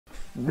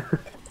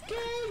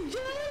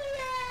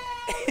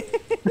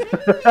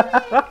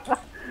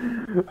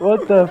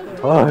What the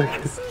fuck?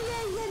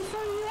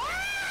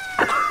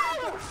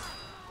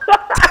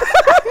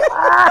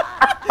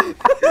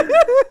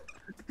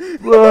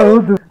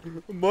 Bro,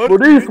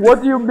 Maurice,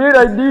 what do you mean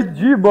I need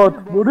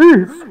Gmod?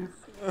 Maurice!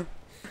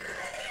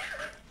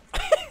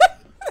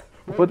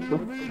 What the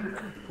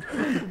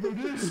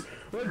Maurice,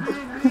 what do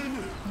you mean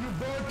you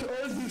bought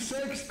all the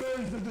sex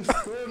toys at the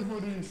store,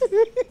 Maurice?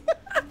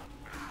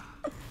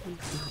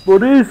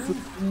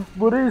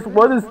 Maurice,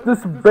 what does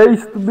this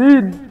based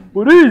mean?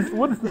 Maurice,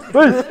 what is this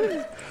based?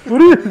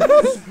 Maurice!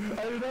 I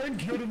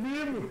like your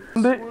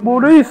meme.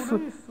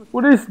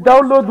 Maurice,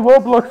 download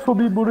Roblox for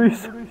me,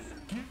 Maurice.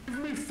 Give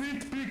me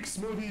feet pics,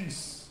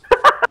 Maurice.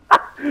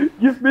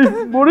 Give me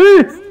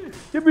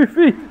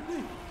feet.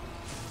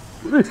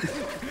 Maurice.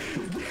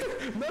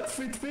 Not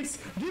feet pics,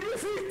 give me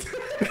feet.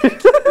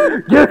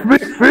 Give me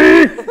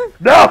feet!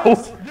 No!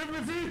 Give me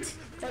feet.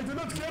 I do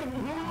not care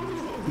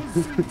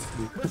whose feet,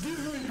 but give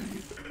me.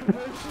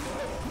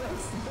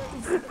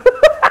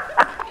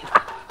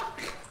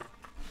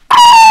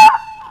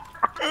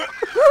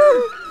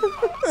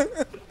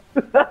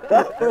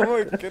 Oh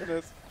my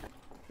goodness.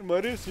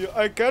 Mauricio,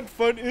 I can't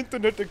find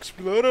Internet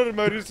Explorer,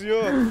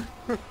 Mauricio.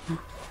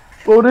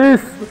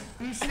 Maurice!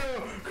 Mauricio,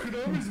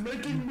 Chrome is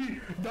making me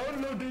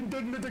download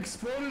Internet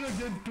Explorer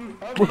again to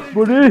update.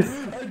 Maurice!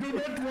 I do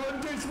not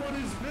want this,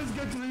 Maurice. Please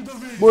get rid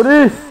of it.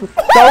 Maurice!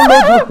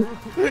 Download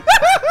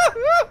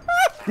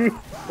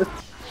Jesus.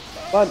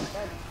 Man,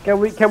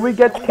 can we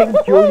get King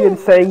Julian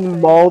saying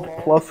malt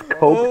plus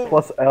coke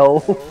plus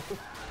L?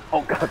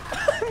 Oh god.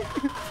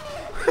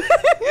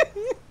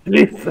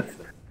 Jesus.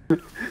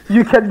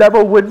 You can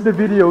never win the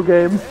video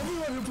game.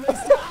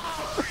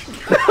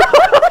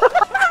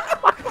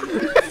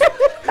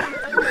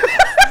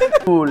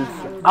 Fools.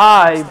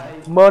 I,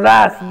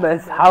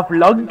 Marasmus, have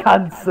lung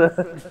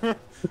cancer.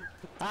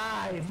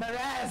 I,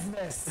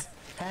 Marasmus,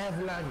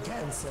 have lung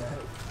cancer.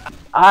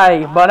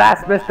 I,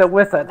 Marasmus the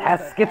Wizard,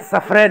 has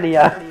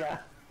schizophrenia.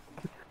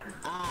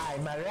 I,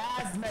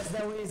 Marasmus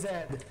the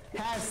Wizard,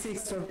 have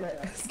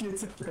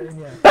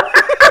schizophrenia.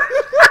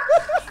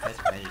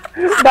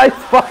 Nice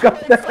fuck up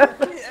there.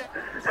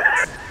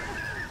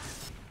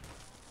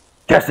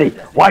 Jesse,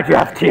 why do you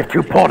have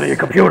tf2 porn on your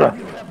computer?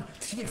 You have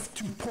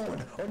tf2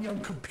 porn on your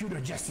computer,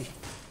 Jesse.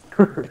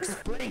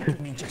 Explain to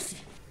me, Jesse.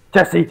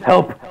 Jesse,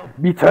 help!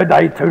 Me turn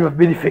that into a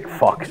minifig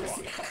fuck.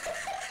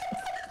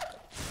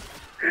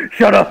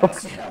 Shut up!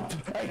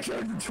 I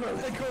can't control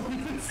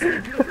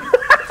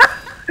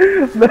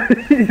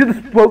Man, you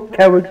just broke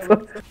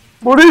character.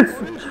 Maurice,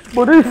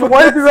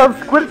 why do you have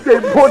Squid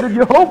Game porn in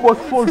your homework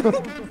folder?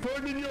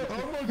 porn in your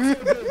homework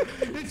folder.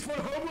 It's for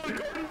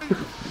homework only.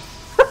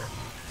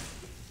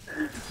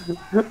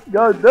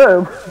 God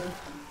damn.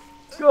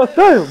 God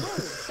damn.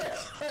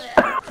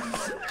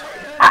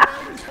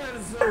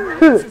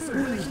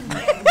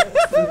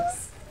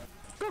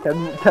 Can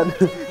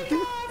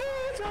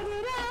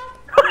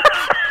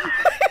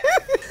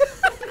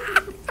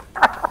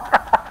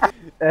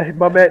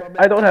my man,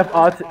 I don't have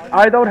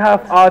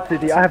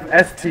RTD, I have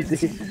STD.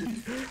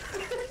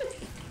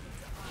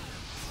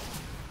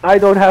 I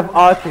don't have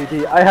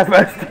RTD, I have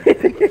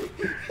STD.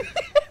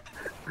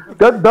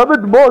 God damn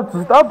it, mods,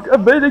 stop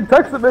evading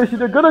tax evasion,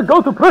 you're gonna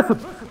go to prison.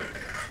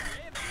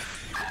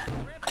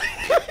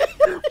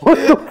 What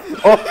the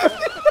fuck?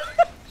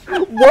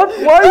 What?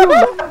 Why are you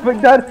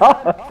laughing that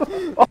hard?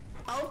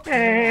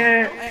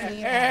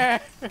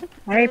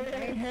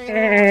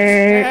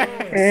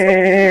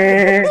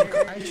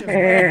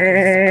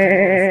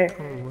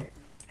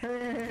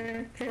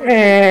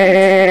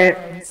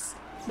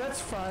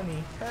 That's funny.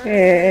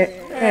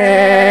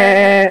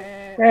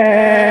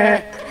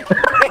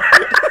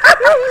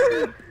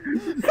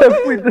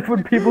 Several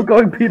different people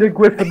going Peter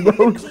Griffin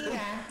mode.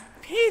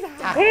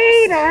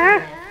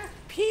 Peter!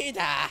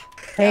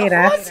 The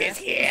horse is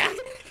here!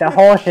 The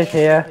horse is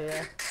here.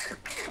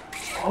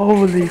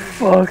 Holy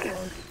fuck.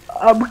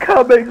 I'm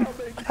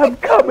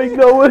coming,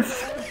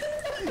 Lois.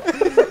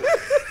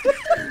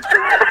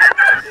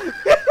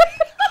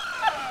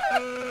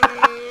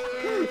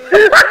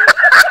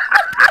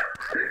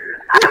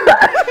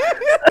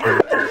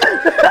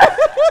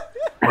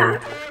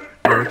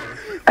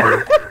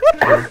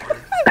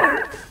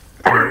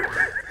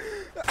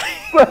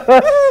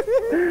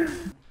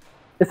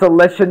 It's a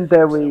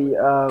legendary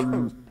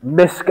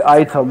misc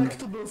item.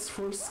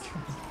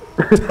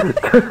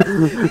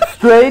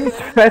 Strange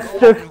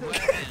festive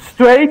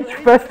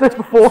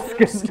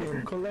foreskin.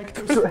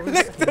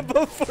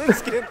 Collectible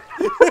foreskin.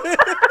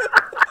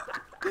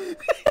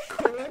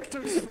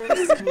 Collector's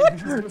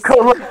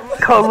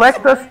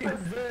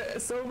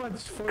So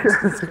much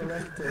foreskin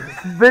collected.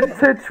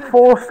 vintage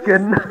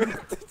foreskin.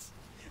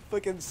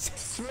 Fucking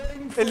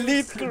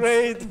elite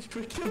grade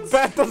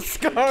battle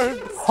scarred.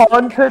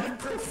 Haunted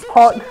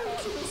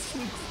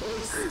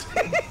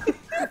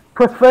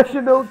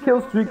professional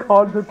kill streak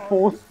haunted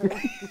foreskin.